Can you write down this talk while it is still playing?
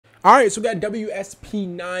All right, so we got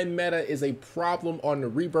WSP9 meta is a problem on the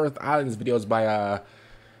Rebirth Islands videos by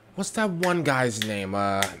what's that one guy's name?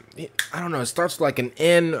 I don't know. It starts with like an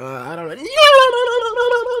N. I don't know.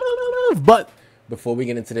 But before we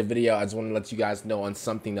get into the video, I just want to let you guys know on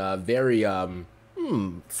something very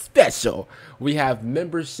special. We have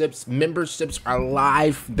memberships. Memberships are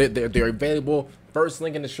live. They're available. First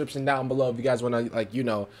link in the description down below if you guys want to, like,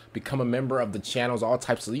 become a member of the channels, all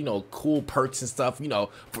types of, cool perks and stuff, for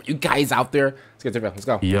you guys out there. Let's get to it. Let's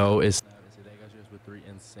go. Yo, it's today, guys, with 3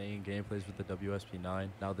 insane gameplays with the WSP9.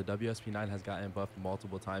 Now, the WSP9 has gotten buffed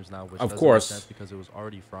multiple times now, which of doesn't course make sense because it was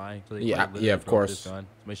already frying. So yeah, of course. This gun. So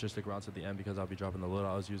make sure to stick around to the end because I'll be dropping the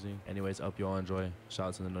loadout I was using. Anyways, hope you all enjoy. Shout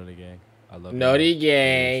out to the Naughty Gang. I love Naughty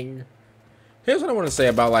Gang. Here's what I want to say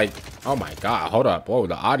about, like, oh my god, hold up. Whoa,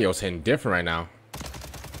 the audio's hitting different right now.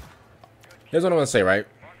 Here's what I want to say, right?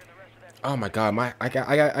 Oh my god, I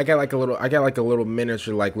got like a little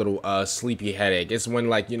miniature, like, little sleepy headache. It's when,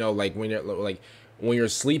 like, when you're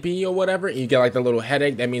sleepy or whatever, and you get like the little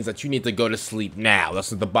headache, that means that you need to go to sleep now.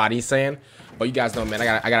 That's what the body's saying. But you guys know, man,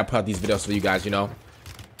 I gotta put out these videos for you guys,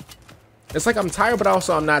 It's like I'm tired, but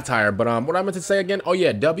also I'm not tired. But what I meant to say again, oh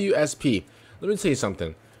yeah, WSP. Let me tell you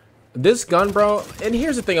something. This gun, bro, and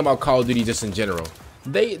here's the thing about Call of Duty just in general.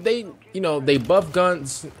 They buff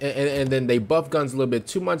guns and then they buff guns a little bit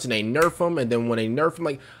too much and they nerf them, and then when they nerf them,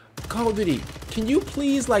 like, Call of Duty, can you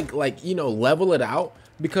please like level it out?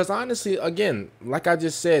 Because honestly, again, like I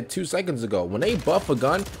just said 2 seconds ago, when they buff a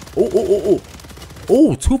gun, oh,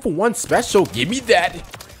 2-for-1 special, give me that.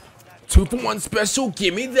 2-for-1 special,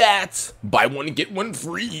 give me that. Buy one and get one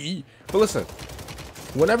free. But listen,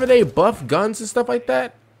 whenever they buff guns and stuff like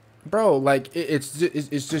that, bro, like it's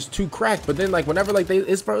just too cracked. But then, like, whenever, like,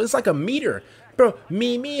 it's like a meter, bro.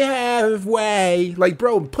 Meet me halfway, like,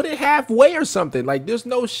 bro, put it halfway or something. Like, there's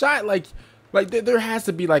no shot, like there has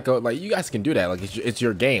to be like you guys can do that. Like, it's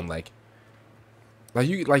your game, like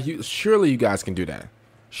you surely you guys can do that.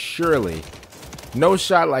 Surely, no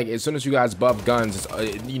shot. Like, as soon as you guys buff guns, it's,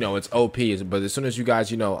 it's OP. But as soon as you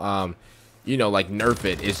guys like nerf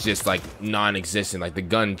it, it's just like non-existent. Like, the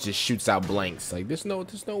gun just shoots out blanks. Like, there's no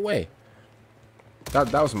way.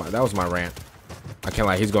 That was my rant. I can't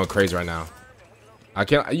lie, he's going crazy right now. I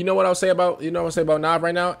can't. You know what I'll say about nahv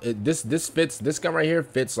right now? This gun right here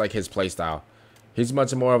fits like his playstyle. He's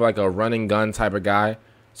much more of like a running gun type of guy.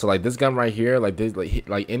 So like this gun right here, like this,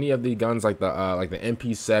 like any of the guns, like the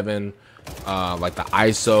MP7, like the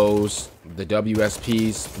ISOs, the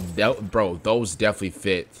WSPs, bro, those definitely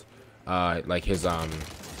fit. Like his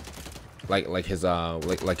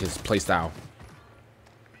playstyle.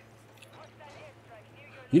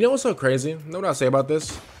 You know what's so crazy? You know what I'll say about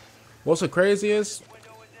this? What's so crazy is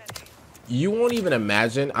you won't even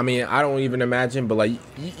imagine. I mean, I don't even imagine, but like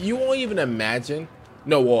you won't even imagine.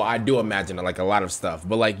 No, well, I do imagine like a lot of stuff,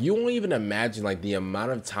 but like you won't even imagine like the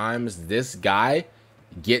amount of times this guy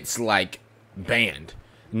gets like banned.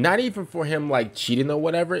 Not even for him like cheating or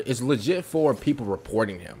whatever. It's legit for people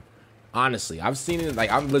reporting him. Honestly, I've seen it. Like,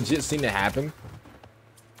 I've legit seen it happen.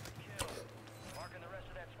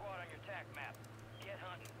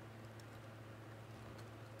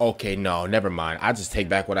 Okay, no, never mind. I just take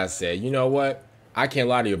back what I said. You know what? I can't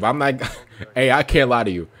lie to you. If I'm not, hey, I can't lie to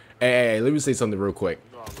you. Hey, let me say something real quick.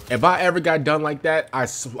 If I ever got done like that, I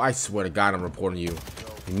swear to God, I'm reporting you.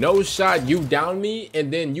 No shot, you down me,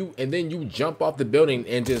 and then you jump off the building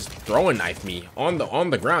and just throw a knife me on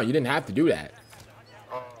the ground. You didn't have to do that.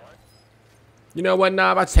 You know what,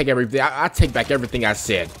 Nahv? I take everything. I take back everything I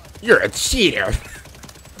said. You're a cheater.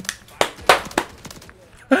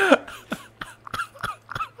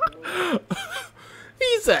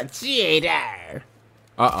 He's a cheater.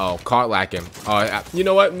 Uh-oh, caught lacking. Oh, you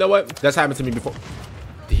know what? That's happened to me before.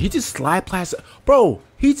 Did he just slide past? Bro,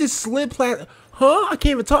 he just slid past. Huh? I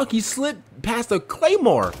can't even talk. He slid past a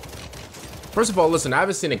claymore. First of all, listen, I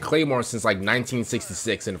haven't seen a claymore since like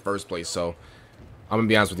 1966 in the first place, so I'm gonna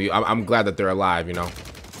be honest with you. I'm glad that they're alive.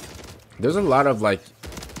 There's a lot of like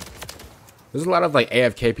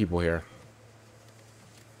AFK people here.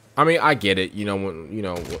 I mean, I get it. When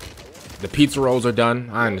the pizza rolls are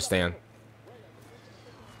done, I understand.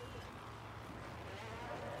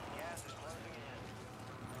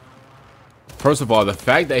 First of all, the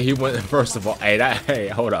fact that he went. First of all, hey,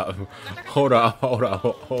 hold up.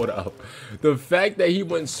 The fact that he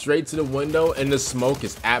went straight to the window in the smoke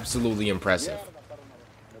is absolutely impressive.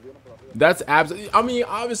 That's absolutely. I mean,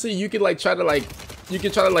 obviously, you could try to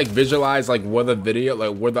visualize like where the video,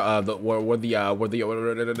 like where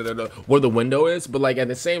the window is, but like at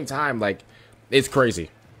the same time, like it's crazy.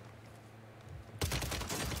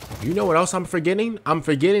 You know what else I'm forgetting? I'm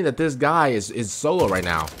forgetting that this guy is solo right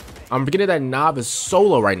now. I'm forgetting that nahv is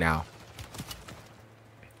solo right now.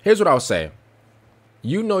 Here's what I'll say.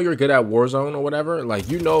 You know you're good at Warzone or whatever. Like,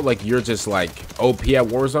 you know, like, you're just, like, OP at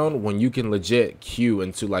Warzone when you can legit queue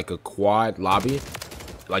into, like, a quad lobby,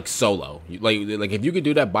 like, solo. Like if you could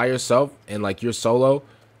do that by yourself and, like, you're solo,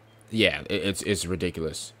 yeah, it's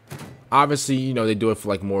ridiculous. Obviously, you know, they do it for,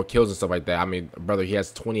 like, more kills and stuff like that. I mean, brother, he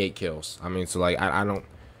has 28 kills. I mean, so, like, I don't...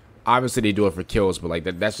 Obviously, they do it for kills, but, like,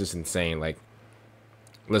 that's just insane. Like,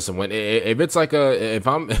 listen, if it's like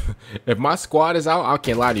if my squad is out, I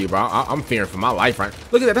can't lie to you, bro. I'm fearing for my life, right?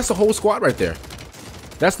 Look at that. That's a whole squad right there.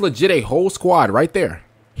 That's legit a whole squad right there.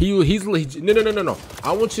 He's legit. No.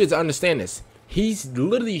 I want you to understand this. He's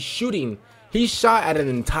literally shooting. He shot at an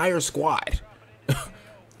entire squad.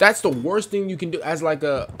 That's the worst thing you can do as like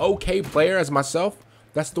a okay player as myself.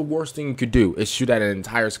 That's the worst thing you could do is shoot at an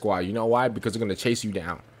entire squad. You know why? Because they're gonna chase you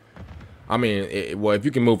down. I mean, well, if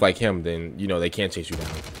you can move like him, then, you know, they can't chase you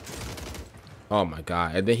down. Oh, my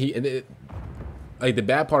God. And then like, the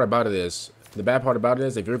bad part about it is,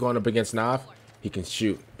 if you're going up against nahv, he can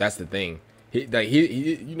shoot. That's the thing.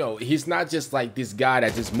 You know, he's not just like this guy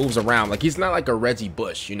that just moves around. Like, he's not like a Reggie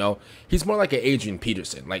Bush, you know. He's more like an Adrian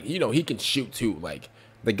Peterson. Like, you know, he can shoot, too. Like,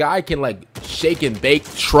 the guy can, like, shake and bake,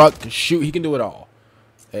 truck, shoot. He can do it all.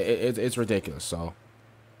 It's ridiculous, so...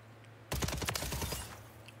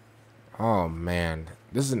 Oh, man.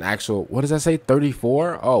 This is an actual... What does that say?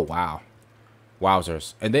 34? Oh, wow.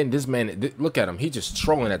 Wowzers. And then this man... Look at him. He's just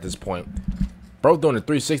trolling at this point. Bro doing a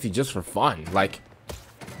 360 just for fun. Like...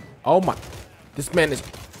 Oh, my... This man is...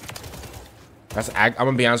 I'm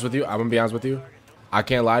gonna be honest with you. I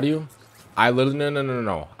can't lie to you. I literally...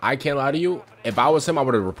 No. I can't lie to you. If I was him, I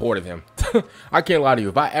would have reported him. I can't lie to you.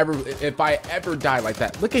 If I ever die like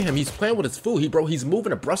that... Look at him. He's playing with his food. He's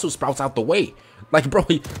moving the Brussels sprouts out the way. Like, bro,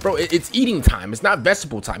 it's eating time. It's not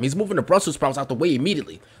vegetable time. He's moving the Brussels sprouts out the way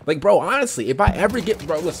immediately. Like, bro, honestly, if I ever get...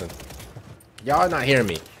 Bro, listen. Y'all are not hearing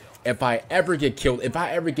me. If I ever get killed, if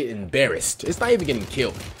I ever get embarrassed, it's not even getting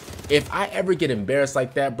killed. If I ever get embarrassed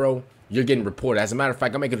like that, bro, you're getting reported. As a matter of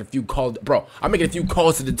fact, I'm making a few calls. Bro, I'm making a few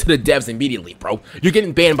calls to the devs immediately, bro. You're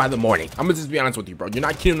getting banned by the morning. I'm going to just be honest with you, bro. You're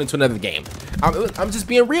not queuing into another game. I'm just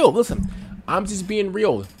being real. Listen, I'm just being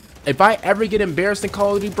real. If I ever get embarrassed in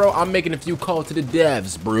Call of Duty, bro, I'm making a few calls to the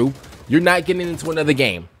devs, bro. You're not getting into another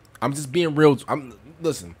game. I'm just being real.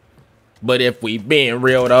 Listen. But if we being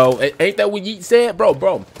real, though, ain't that what Yeet said?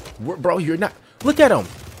 Bro, you're not. Look at him.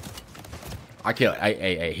 I can't.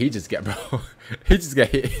 Hey, he just got, bro. He just got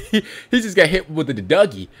hit. He just got hit with the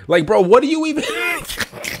Dougie. Like, bro, what do you even...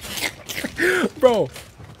 Bro.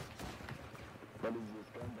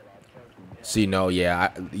 See, no,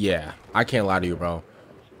 yeah, I can't lie to you, bro.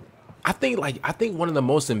 I think one of the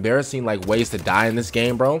most embarrassing like ways to die in this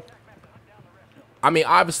game, bro. I mean,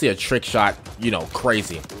 obviously a trick shot, you know,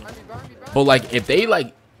 crazy. But like if they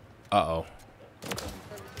like but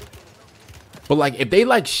like if they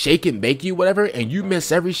like shake and bake you whatever and you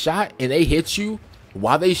miss every shot and they hit you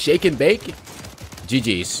while they shake and bake,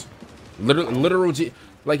 GG's. Literal G.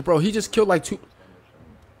 Like, bro, he just killed like two.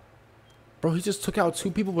 Bro, he just took out 2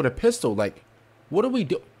 people with a pistol. Like, what do we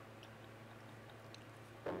do?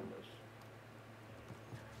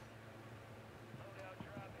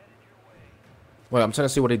 Wait, I'm trying to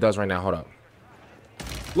see what he does right now. Hold up.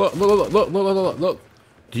 Look.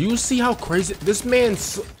 Do you see how crazy this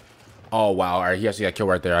man's... Oh, wow. All right, he actually got killed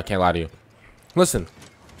right there. I can't lie to you. Listen,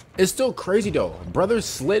 it's still crazy, though. Brother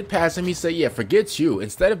slid past him. He said, yeah, forget you.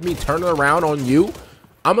 Instead of me turning around on you,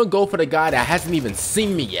 I'm going to go for the guy that hasn't even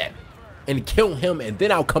seen me yet and kill him, and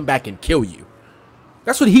then I'll come back and kill you.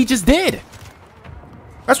 That's what he just did.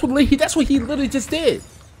 That's what he literally just did.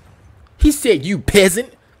 He said, you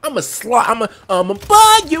peasant. I'ma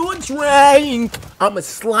buy you a drink. I'ma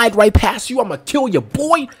slide right past you. I'ma kill your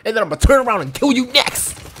boy, and then I'ma turn around and kill you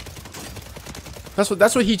next.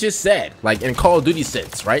 That's what he just said, like in Call of Duty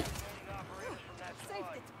sense, right?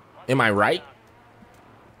 Am I right?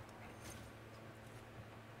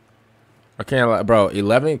 I can't, bro.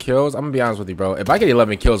 11 kills. I'm gonna be honest with you, bro. If I get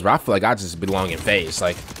 11 kills, bro, I feel like I just belong in phase.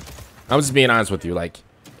 Like, I'm just being honest with you, like.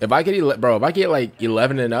 If I get like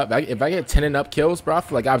 11 and up, if I get 10 and up kills, bro, I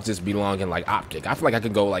feel like I would just belong in like Optic. I feel like I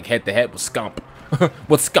could go like head to head with Scump,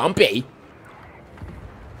 with Scumpy.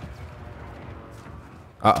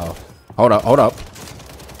 Hold up.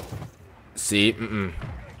 See,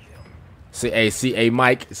 See,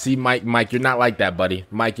 Mike, Mike, you're not like that, buddy.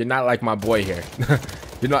 Mike, you're not like my boy here.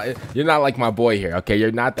 you're not like my boy here. Okay,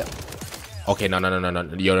 you're not that. Okay, no,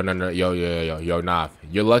 yo, nahv.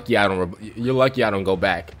 You're lucky I don't go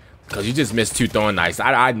back, cause you just missed 2 throwing knives.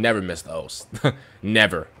 I never missed those.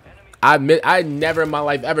 Never. I never in my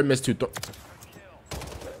life ever missed 2 throw.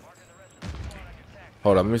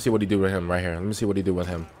 Hold on, let me see what he do with him right here. Let me see what he do with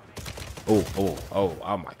him.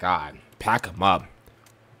 Oh my God. Pack him up.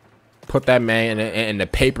 Put that man in the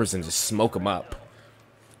papers and just smoke him up.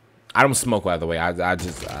 I don't smoke, by the way. I've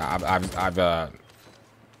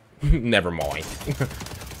never mind.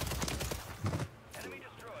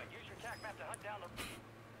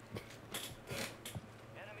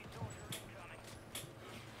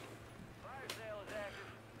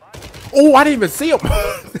 Oh, I didn't even see him.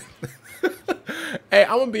 Hey,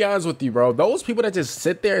 I'm gonna be honest with you, bro. Those people that just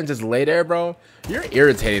sit there and just lay there, bro, you're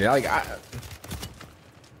irritating. Like,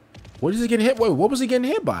 what is he getting hit? Wait, what was he getting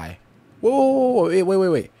hit by? Whoa,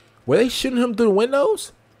 wait. Were they shooting him through the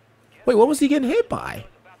windows? Wait, what was he getting hit by?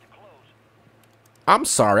 I'm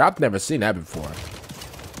sorry, I've never seen that before.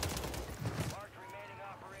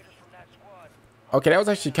 Okay, that was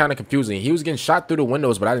actually kind of confusing. He was getting shot through the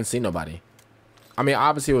windows, but I didn't see nobody. I mean,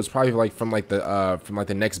 obviously it was probably like from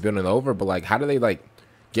the next building over, but like, how do they like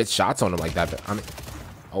get shots on him like that? I mean,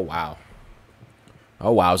 oh wow,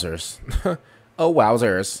 oh wowzers, oh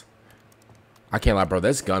wowzers. I can't lie, bro.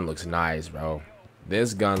 This gun looks nice, bro.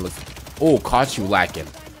 This gun looks. Oh, caught you lacking.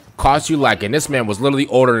 Caught you lacking. This man was literally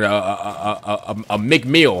ordering a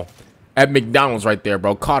McMeal at McDonald's right there,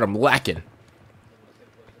 bro. Caught him lacking.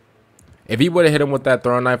 If he would have hit him with that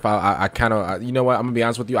throwing knife, I kind of, you know what? I'm gonna be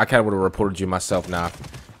honest with you. I kind of would have reported you myself now.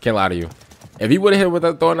 Can't lie to you. If he would have hit him with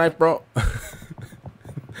that throwing knife, bro.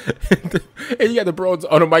 And you got the bros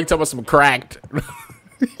on the mic talking about some cracked.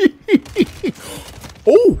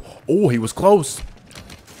 Oh, he was close.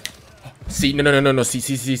 See, no.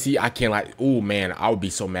 See. I can't lie. Oh, man. I would be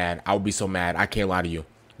so mad. I would be so mad. I can't lie to you.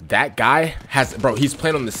 That guy has, bro, he's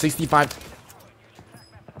playing on the 65.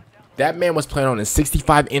 That man was playing on a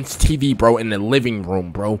 65-inch TV, bro, in the living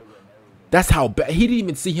room, bro. That's how bad. He didn't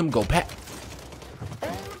even see him go past.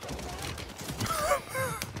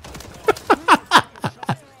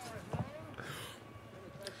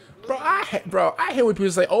 Bro, I hate when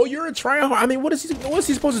people say, "Oh, you're a tryhard." I mean, what is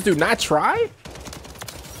he supposed to do? Not try?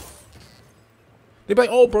 They'd be like,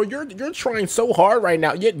 "Oh, bro, you're trying so hard right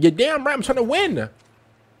now." You're damn right. I'm trying to win.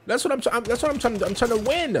 That's what I'm trying to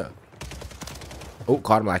win. Oh,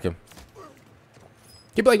 caught him like him.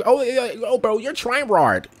 He'd be like, "Oh, bro, you're trying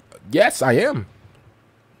hard." Yes, I am.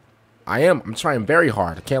 I'm trying very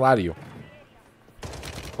hard. I can't lie to you.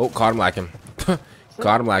 Oh, caught him like him.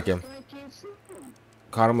 Caught him like him.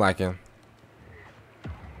 Caught him like him.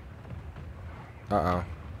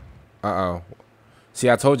 Uh-oh. See,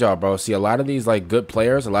 I told y'all, bro. See, a lot of these, like, good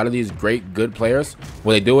players, a lot of these great, good players,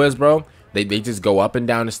 what they do is, bro, they just go up and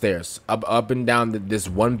down the stairs. Up and down this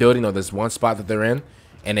one building or this one spot that they're in,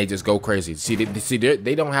 and they just go crazy. See,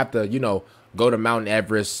 they don't have to, you know, go to Mount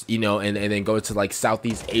Everest, you know, and then go to, like,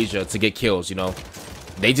 Southeast Asia to get kills, you know.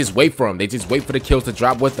 They just wait for them. They just wait for the kills to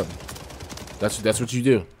drop with them. That's what you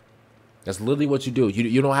do. That's literally what you do.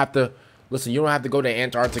 You don't have to... Listen, you don't have to go to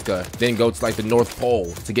Antarctica, then go to like the North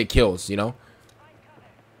Pole to get kills, you know?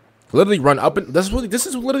 Literally run up and this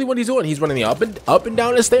is literally what he's doing. He's running up and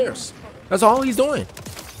down the stairs. That's all he's doing.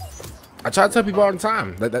 I try to tell people all the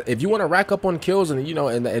time that if you want to rack up on kills and you know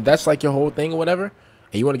and that's like your whole thing or whatever,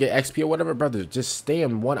 and you want to get XP or whatever, brother, just stay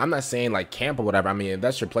in one. I'm not saying like camp or whatever. I mean, if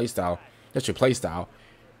that's your play style. That's your play style.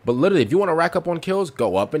 But literally, if you want to rack up on kills,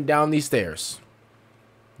 go up and down these stairs.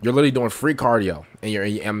 You're literally doing free cardio, and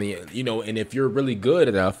I mean, you know, and if you're really good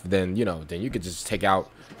enough, then you know, then you could just take out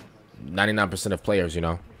 99% of players, you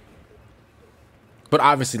know. But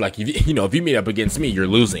obviously, like if you know, if you meet up against me, you're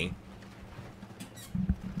losing.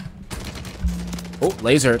 Oh,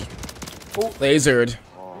 lasered. Oh, lasered.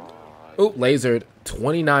 Oh, lasered.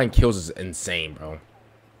 29 kills is insane, bro.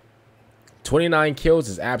 29 kills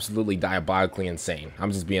is absolutely diabolically insane.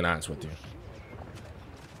 I'm just being honest with you.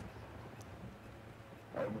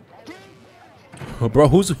 Oh, bro,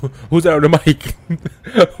 who's that on the mic?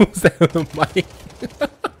 Who's that on the mic?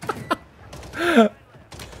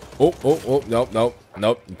 Oh,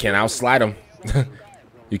 nope. You can't outslide him.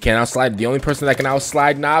 You can't outslide. The only person that can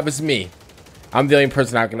outslide nahv is me. I'm the only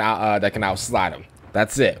person that can outslide him.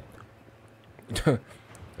 That's it. And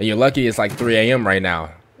you're lucky it's like 3 a.m. right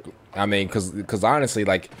now. I mean, cause honestly,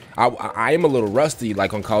 like I am a little rusty,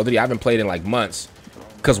 like on Call of Duty. I haven't played in like months.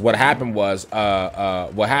 Cause what happened was,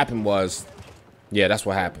 yeah, that's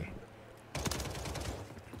what happened.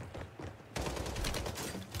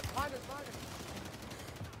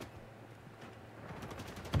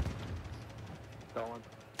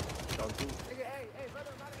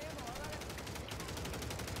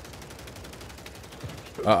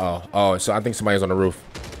 Uh-oh. Oh, so I think somebody's on the roof.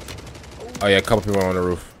 Oh, yeah, a couple people are on the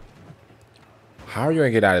roof. How are you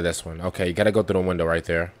gonna get out of this one? Okay, you gotta go through the window right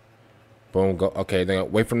there. Boom, go. Okay,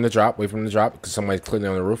 then wait for him to drop. Wait for him to drop because somebody's clearly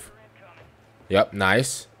on the roof. Yep,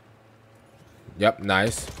 nice. Yep,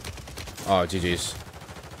 nice. Oh, GG's.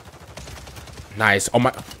 Nice. Oh,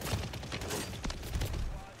 my.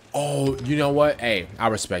 Oh, you know what? Hey, I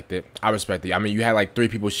respect it. I respect it. I mean, you had like 3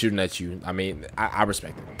 people shooting at you. I mean, I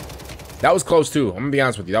respect it. That was close, too. I'm going to be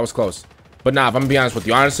honest with you. That was close. But nah, if I'm going to be honest with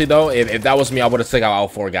you. Honestly, though, if that was me, I would have taken out all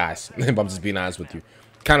 4 guys. If I'm just being honest with you.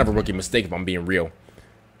 Kind of a rookie mistake if I'm being real.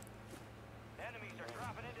 Enemies are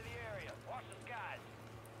dropping into the area. Watch the skies.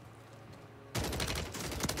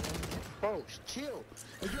 Bro, chill.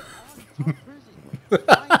 You're on top prison.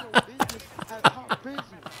 Mind your business at top prison.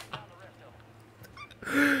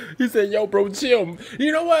 He said, yo, bro, chill.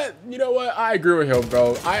 You know what? You know what? I agree with him,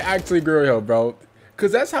 bro. I actually agree with him, bro.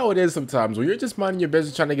 Because that's how it is sometimes. When you're just minding your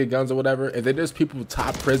business trying to get guns or whatever, if there's people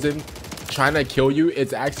top prison trying to kill you,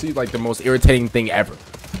 it's actually like the most irritating thing ever.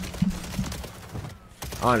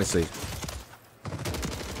 Honestly.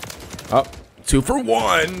 Up. 2 for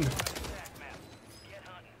 1.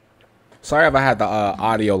 Sorry if I had the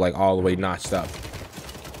audio like all the way notched up.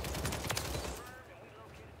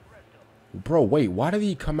 Bro, wait, why did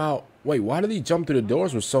he come out? Wait, why did he jump through the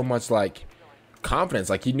doors with so much like confidence?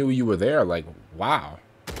 Like he knew you were there. Like, wow.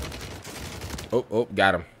 Oh, oh,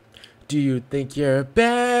 got him. Do you think you're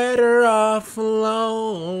better off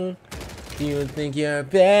alone? Do you think you're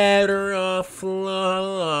better off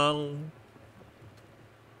alone?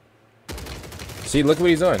 See, look what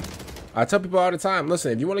he's doing. I tell people all the time,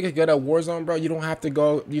 listen, if you want to get good at Warzone, bro, you don't have to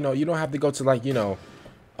go, you don't have to go to like, to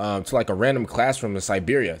like a random classroom in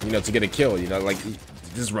Siberia, to get a kill, like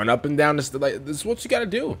just run up and down this, like this is what you got to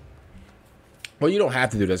do. Well, you don't have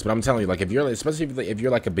to do this, but I'm telling you, like if you're, especially if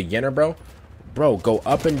you're like a beginner, bro, go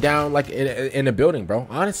up and down like in a building, bro.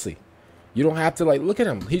 Honestly, you don't have to like look at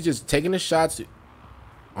him. He's just taking the shots,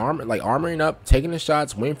 armoring up, taking the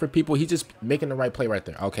shots, waiting for people. He's just making the right play right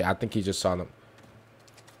there. Okay, I think he just saw them.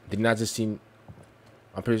 Did not just see.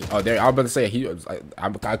 I'm pretty. Oh, there. I was about to say he.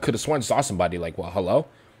 I could have sworn saw somebody. Like, well, hello.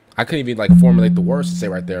 I couldn't even like formulate the words to say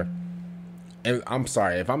right there. And I'm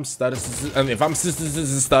sorry if I'm stuttering.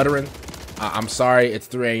 I'm sorry. It's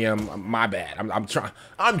 3 a.m. My bad. I'm trying.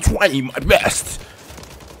 I'm trying my best.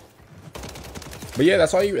 But yeah,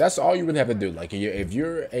 that's all you really have to do. Like, if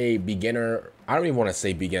you're a beginner, I don't even want to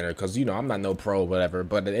say beginner because I'm not no pro or whatever.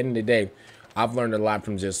 But at the end of the day, I've learned a lot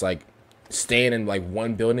from just like staying in like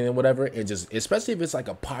one building and whatever. And just especially if it's like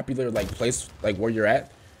a popular like place like where you're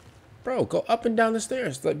at. Bro, go up and down the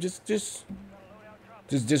stairs. Like just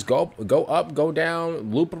go up, go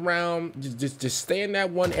down, loop around. Just stay in that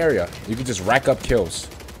one area. You can just rack up kills.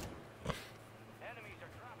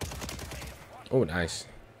 Oh, nice.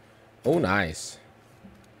 Oh, nice.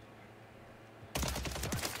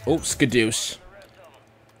 Oh, skadoosh.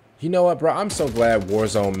 You know what, bro? I'm so glad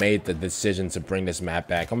Warzone made the decision to bring this map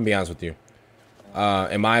back. I'm gonna be honest with you.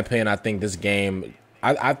 In my opinion, I think this game,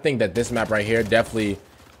 I think that this map right here definitely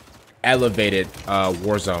elevated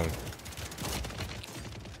Warzone.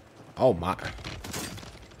 Oh my.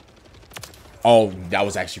 Oh, that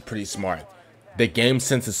was actually pretty smart. The game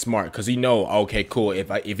sense is smart because okay, cool.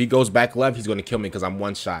 If he goes back left, he's gonna kill me because I'm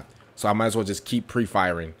one shot. So I might as well just keep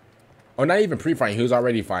pre-firing. Or not even pre-firing, he was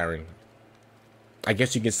already firing. I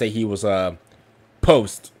guess you can say he was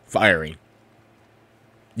post-firing.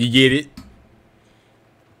 You get it?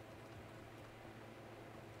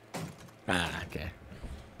 Ah, okay.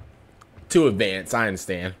 Too advanced, I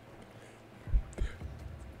understand.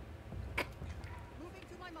 Moving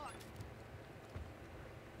to my mark.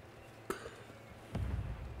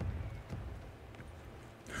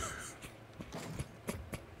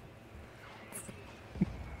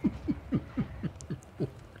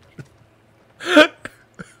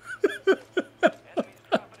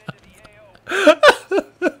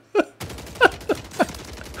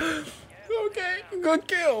 Okay, good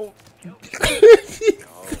kill.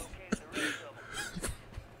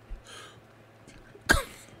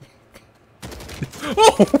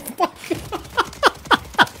 Oh, fuck.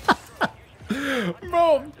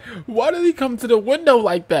 Bro, why did he come to the window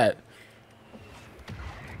like that?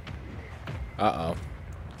 Uh-oh.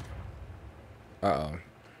 Uh-oh.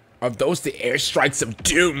 Are those the airstrikes of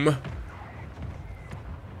doom? I'm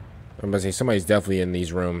gonna say somebody's definitely in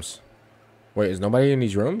these rooms. Wait, is nobody in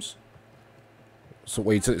these rooms? So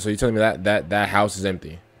wait, so you're telling me that house is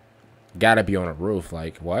empty? Gotta be on a roof.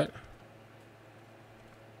 Like what?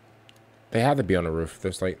 They have to be on the roof.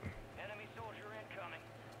 There's like.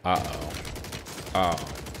 Uh-oh. Oh.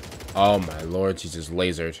 Oh my lord, she's just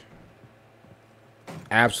lasered.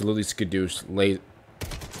 Absolutely skadoosh.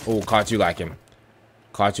 Oh, caught you lacking.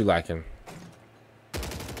 Caught you lacking.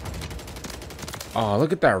 Oh,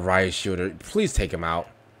 look at that riot shooter. Please take him out.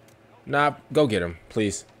 Nah, go get him,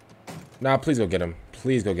 please. Nah, please go get him.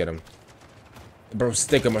 Please go get him. Bro,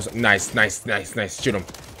 stick him or something. Nice, nice, nice, nice. Shoot him.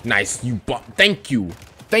 Nice. You bump. Thank you.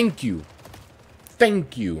 Thank you.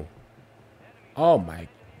 Thank you. Oh my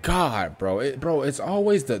God, bro. It's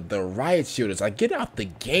always the riot shooters. Like, get out the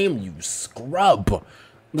game, you scrub.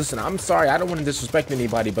 Listen, I'm sorry. I don't want to disrespect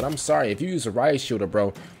anybody, but I'm sorry. If you use a riot shooter,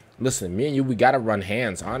 bro, listen, me and you, we gotta run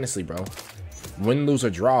hands, honestly, bro. Win, lose, or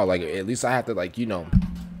draw. Like, at least I have to, like, you know,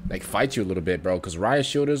 like, fight you a little bit, bro. Because riot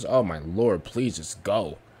shooters, oh my Lord, please just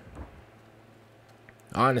go.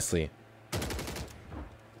 Honestly.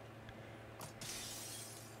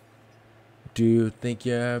 Do you think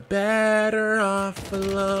you're better off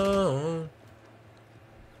alone?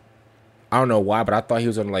 I don't know why, but I thought he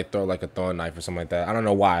was gonna like throw like a throwing knife or something like that. I don't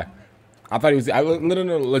know why. I thought he was. I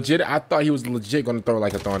literally legit. I thought he was legit gonna throw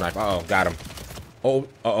like a throwing knife. Uh oh, got him. Oh,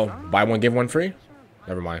 buy one give one free.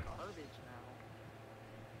 Never mind.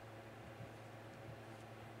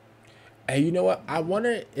 Hey, you know what? I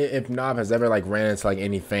wonder if nahv has ever like ran into like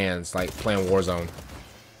any fans like playing Warzone.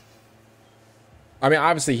 I mean,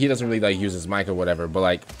 obviously he doesn't really like use his mic or whatever, but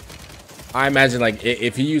like, I imagine like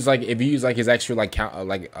if he use like his extra like count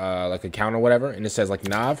like account or whatever, and it says like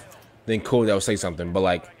nahv, then cool, they'll say something. But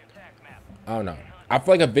like, I don't know. I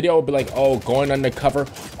feel like a video would be like, oh, going undercover.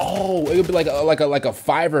 Oh, it would be like a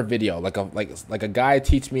Fiverr video, like a guy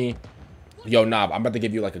teach me, yo, nahv, I'm about to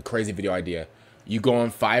give you like a crazy video idea. You go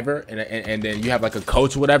on Fiverr and then you have like a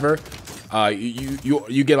coach or whatever.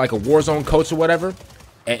 You get like a Warzone coach or whatever.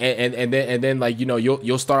 And then like, you know,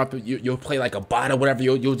 you'll start up, you'll play like a bot or whatever.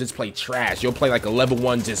 You'll just play trash. You'll play like a level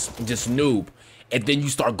 1 just noob, and then you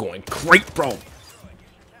start going great, bro.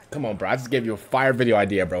 Come on, bro. I just gave you a fire video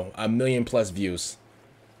idea, bro. 1 million+ views,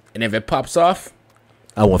 and if it pops off,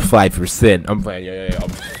 I want 5%. I'm playing. Yeah.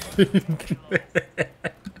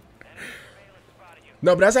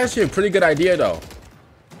 No, but that's actually a pretty good idea though.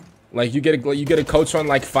 Like you get a coach on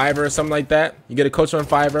like Fiverr or something like that. You get a coach on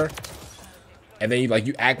Fiverr. And then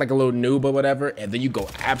you act like a little noob or whatever, and then you go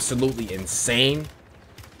absolutely insane.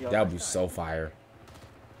 That would be so fire.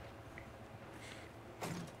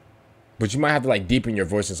 But you might have to like deepen your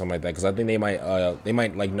voice or something like that, because I think they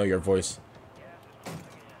might like know your voice.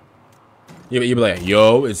 You'll be like,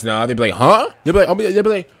 yo, it's nahv. They'll be like, huh? They'll be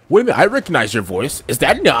like, wait a minute, I recognize your voice. Is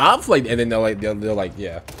that nahv? Like, and then they're like,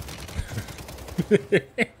 yeah.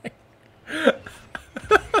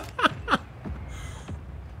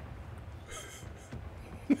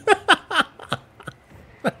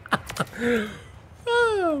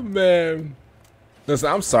 Oh man, listen,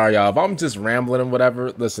 I'm sorry y'all if I'm just rambling and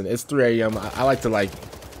whatever. Listen, it's 3 a.m. I like to like,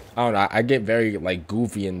 I don't know, I get very like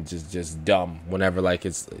goofy and just dumb whenever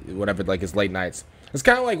it's late nights. It's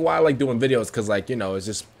kind of like why I like doing videos, because like, you know, it's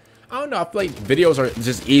just, I don't know, I feel like videos are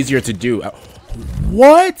just easier to do.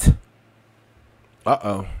 What?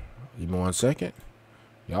 Uh-oh, give me 1 second.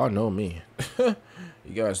 Y'all know me. You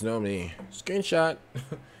guys know me. Screenshot.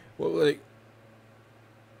 What like?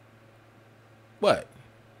 What?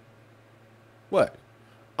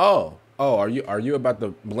 Oh, are you about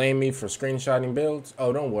to blame me for screenshotting builds?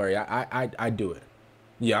 Oh, don't worry, I do it.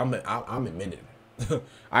 Yeah, I'm admitted.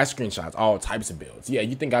 I screenshot all types of builds. Yeah,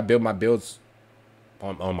 you think I build my builds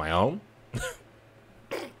on my own?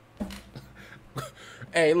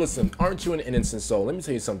 Hey, listen, aren't you an innocent soul? Let me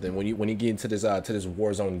tell you something. When you get into this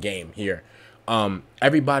Warzone game here,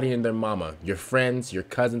 everybody and their mama, your friends, your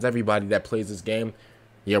cousins, everybody that plays this game,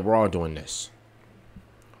 yeah, we're all doing this.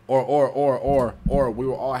 Or we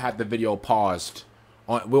will all have the video paused.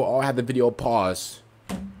 We'll all have the video paused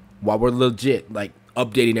while we're legit like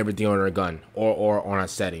updating everything on our gun or on our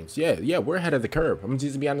settings. Yeah, we're ahead of the curve. I'm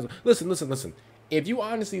just to be honest. Listen. If you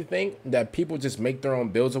honestly think that people just make their own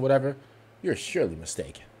builds or whatever, you're surely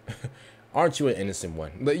mistaken. Aren't you an innocent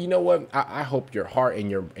one? But you know what? I hope your heart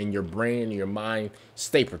and your brain and your mind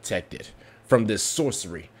stay protected from this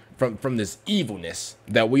sorcery, from this evilness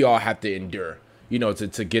that we all have to endure. You know,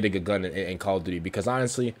 to get a good gun in Call of Duty, because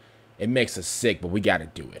honestly, it makes us sick, but we gotta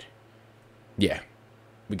do it. Yeah,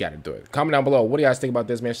 we gotta do it. Comment down below. What do you guys think about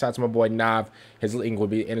this, man? Shout out to my boy nahv. His link will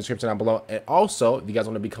be in the description down below. And also, if you guys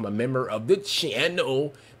want to become a member of the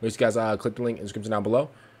channel, make sure you guys click the link in the description down below,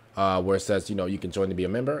 where it says, you know, you can join to be a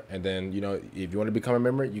member. And then, you know, if you want to become a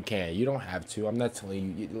member, you can. You don't have to. I'm not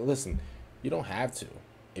telling you. Listen, you don't have to.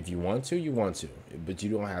 If you want to, you want to, but you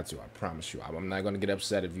don't have to. I promise you. I'm not gonna get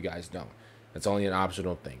upset if you guys don't. It's only an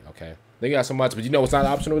optional thing, okay? Thank you guys so much, but you know it's not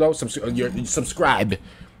optional though. Subscribe.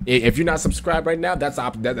 If you're not subscribed right now, that's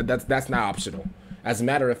not optional. As a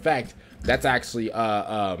matter of fact, that's actually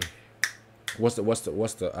what's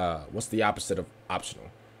the opposite of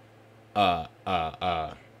optional?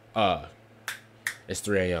 It's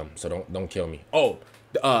 3 a.m. so don't kill me. Oh,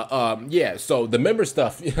 yeah. So the member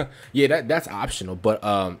stuff, yeah, that's optional. But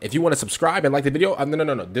if you want to subscribe and like the video,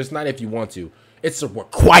 no. There's not if you want to. It's a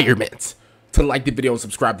requirement to like the video and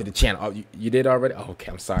subscribe to the channel. Oh, you did already? Oh,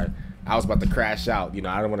 okay, I'm sorry. I was about to crash out. You know,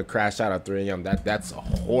 I don't want to crash out at 3 a.m. That's a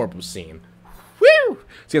horrible scene. Woo!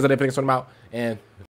 See you guys later. Thanks for coming out and.